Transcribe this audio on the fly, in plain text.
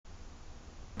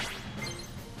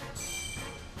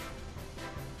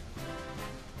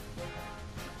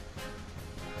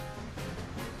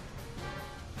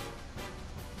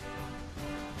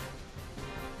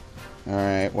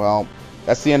Alright, well,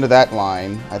 that's the end of that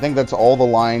line. I think that's all the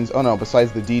lines. Oh no,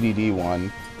 besides the DDD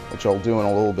one, which I'll do in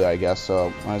a little bit, I guess.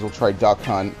 So might as well try Duck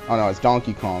Hunt. Oh no, it's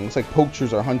Donkey Kong. Looks like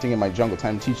poachers are hunting in my jungle.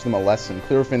 Time to teach them a lesson.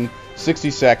 Clear within 60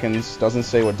 seconds. Doesn't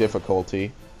say what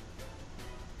difficulty.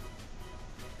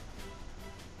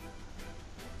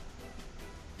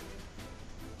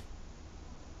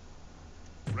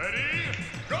 Ready,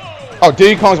 go! Oh,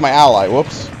 Diddy Kong's my ally.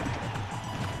 Whoops.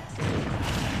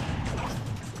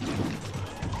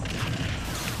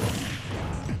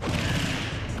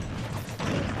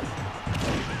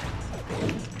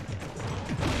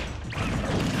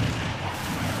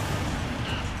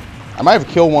 I might have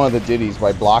killed one of the Diddies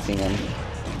by blocking him.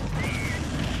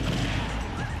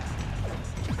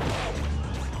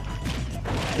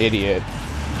 Idiot.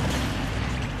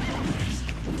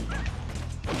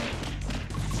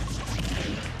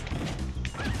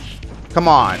 Come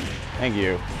on. Thank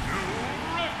you.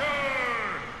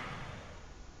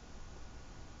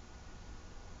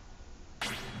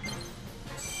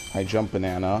 I jump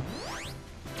banana.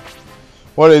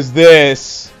 What is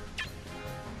this?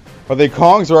 Are they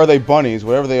Kongs or are they bunnies?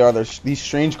 Whatever they are, these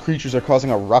strange creatures are causing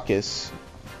a ruckus.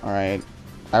 Alright.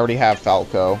 I already have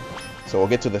Falco. So we'll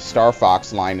get to the Star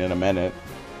Fox line in a minute.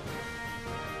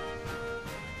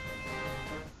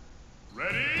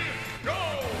 Ready, go!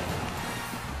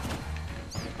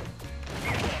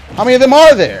 How many of them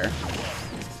are there?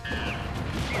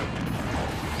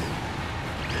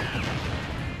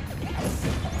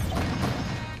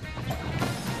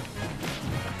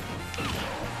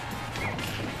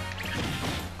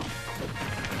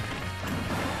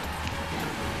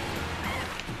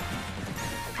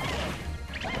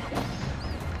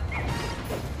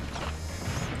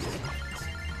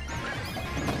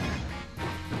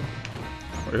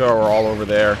 We go, we're all over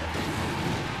there.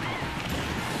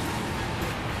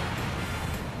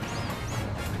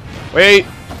 Wait!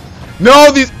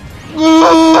 No, these...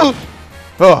 Ugh!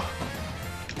 Ugh.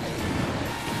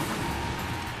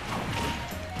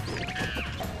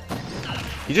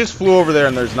 He just flew over there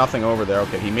and there's nothing over there.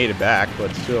 Okay, he made it back,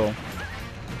 but still...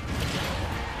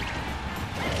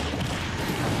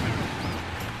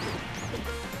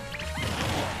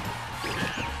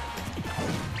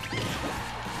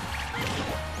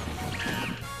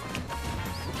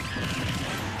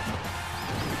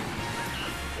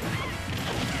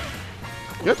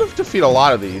 You have to defeat a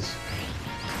lot of these.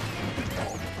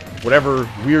 Whatever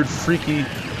weird, freaky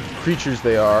creatures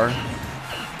they are.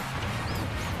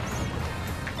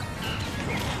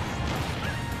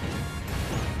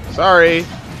 Sorry.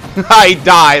 I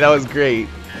died. That was great.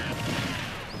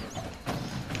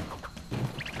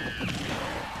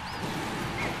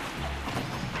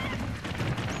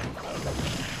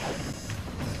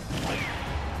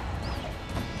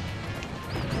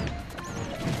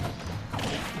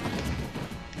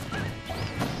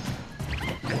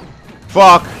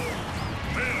 Fuck!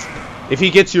 If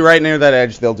he gets you right near that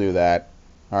edge, they'll do that.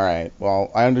 Alright,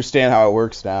 well, I understand how it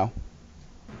works now.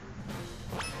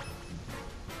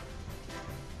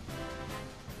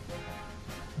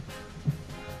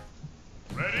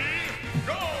 Ready,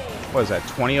 go! What is that,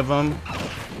 20 of them?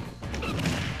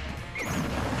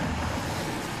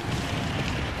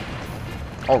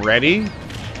 Already?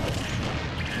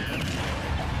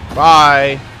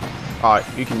 Bye!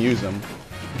 You can use them.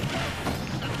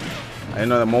 I didn't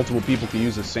know that multiple people could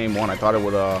use the same one. I thought it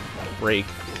would, break.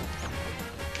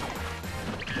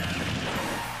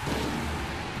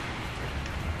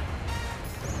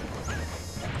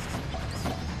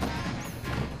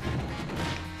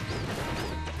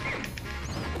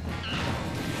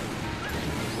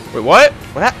 Wait, what?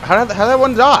 How did that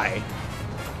one die?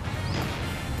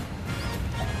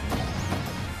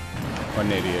 What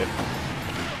an idiot.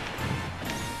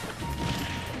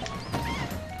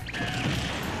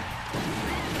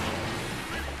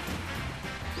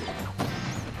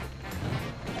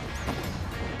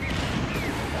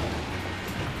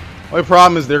 Only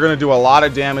problem is they're going to do a lot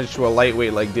of damage to a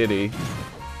lightweight like Diddy.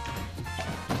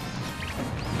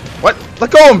 What?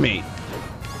 Let go of me!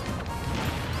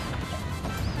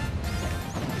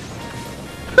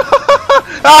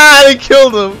 Ah, they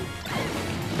killed him!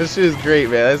 This shit is great,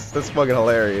 man. That's fucking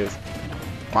hilarious.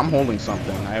 I'm holding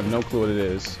something. I have no clue what it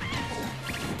is.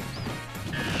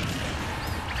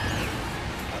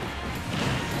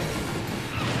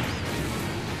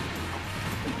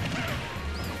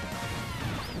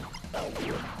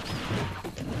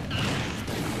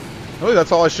 Really,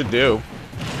 that's all I should do.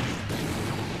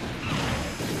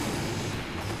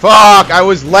 Fuck! I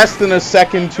was less than a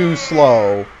second too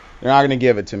slow. They're not gonna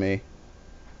give it to me.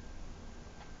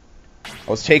 I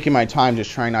was taking my time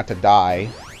just trying not to die.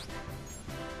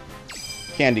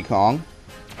 Candy Kong.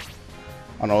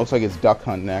 Oh no, looks like it's Duck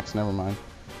Hunt next. Never mind.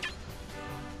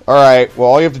 Alright, well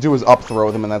all you have to do is up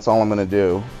throw them, and that's all I'm gonna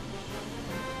do.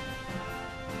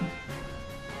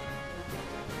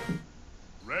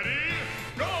 Ready,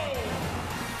 go!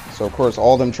 So of course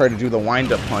all of them try to do the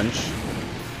wind-up punch.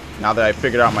 Now that I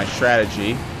figured out my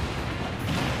strategy.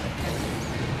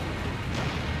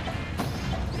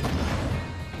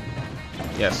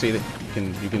 Yeah, see,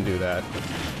 you can do that.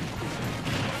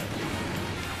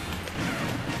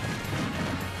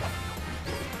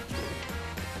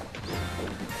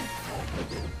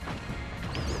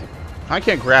 I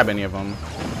can't grab any of them.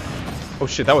 Oh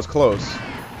shit, that was close.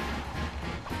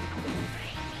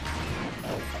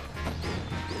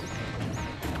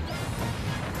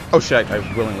 Oh shit, I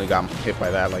willingly got hit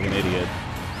by that like an idiot.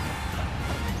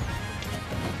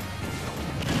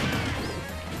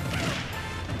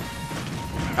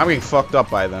 I'm getting fucked up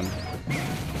by them.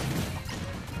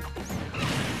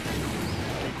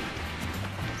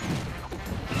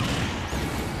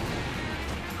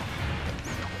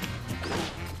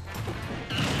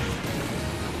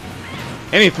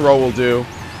 Any throw will do.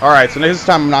 Alright, so this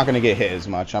time I'm not going to get hit as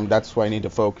much. That's what I need to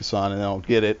focus on, and then I'll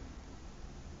get it.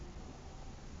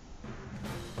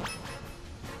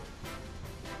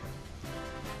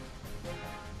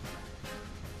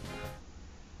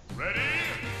 Ready,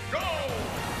 go!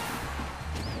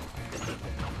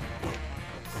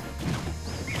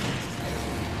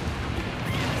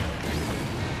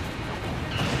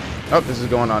 Oh, this is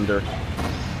going under.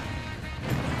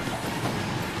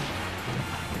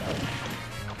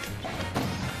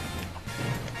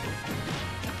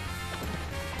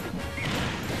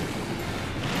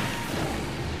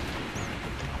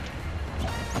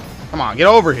 Come on, get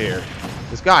over here.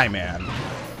 This guy, man.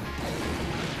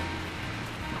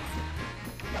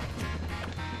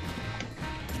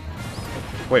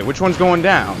 Wait, which one's going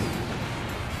down?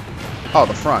 Oh,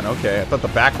 the front. Okay, I thought the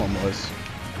back one was.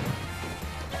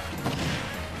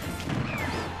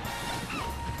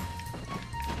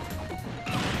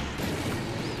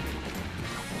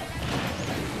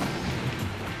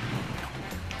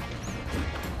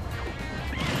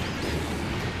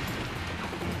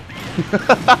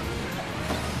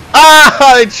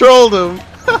 Ah! I trolled him!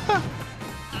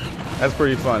 That's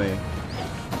pretty funny.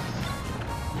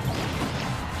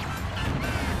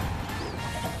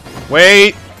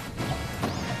 Wait!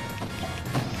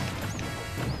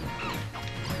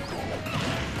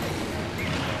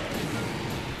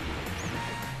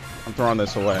 I'm throwing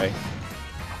this away.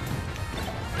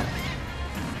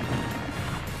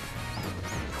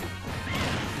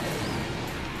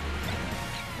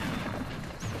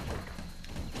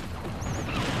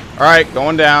 Alright,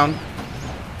 going down.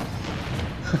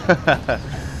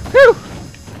 Whew.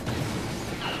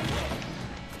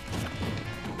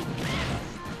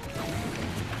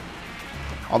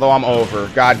 Although I'm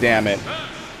over. God damn it.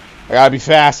 I gotta be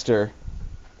faster.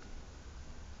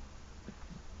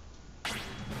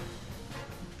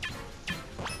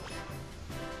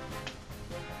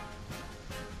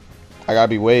 I gotta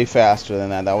be way faster than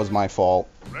that. That was my fault.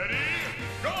 Ready,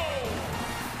 go!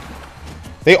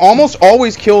 They almost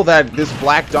always kill this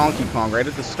black Donkey Kong right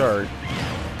at the start.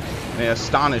 And it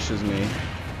astonishes me.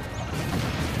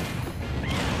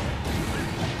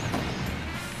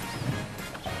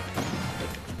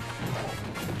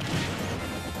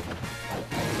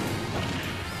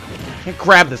 Can't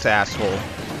grab this asshole.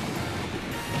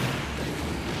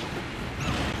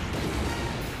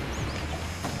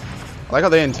 I like how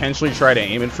they intentionally try to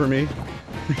aim it for me.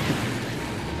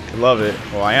 I love it.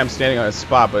 Well, I am standing on a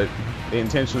spot, but they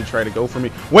intentionally try to go for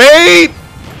me. Wait!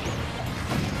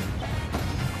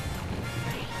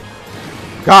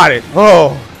 Got it.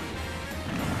 Oh.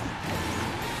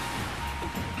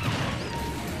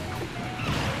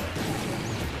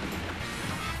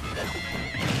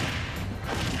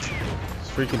 These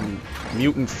freaking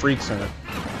mutant freaks are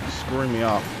screwing me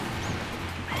up.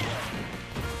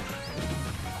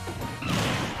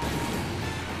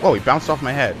 Oh, he bounced off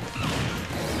my head.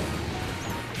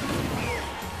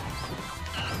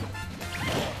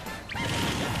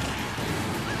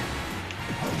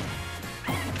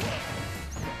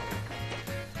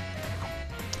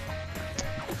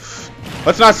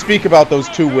 Let's not speak about those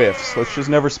two whiffs. Let's just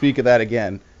never speak of that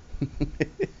again.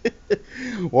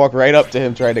 Walk right up to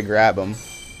him, trying to grab him.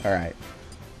 Alright.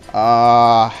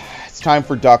 It's time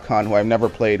for Duck Hunt, who I've never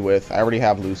played with. I already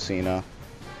have Lucina.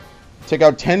 Take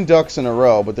out 10 ducks in a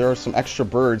row, but there are some extra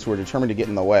birds who are determined to get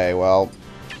in the way. Well,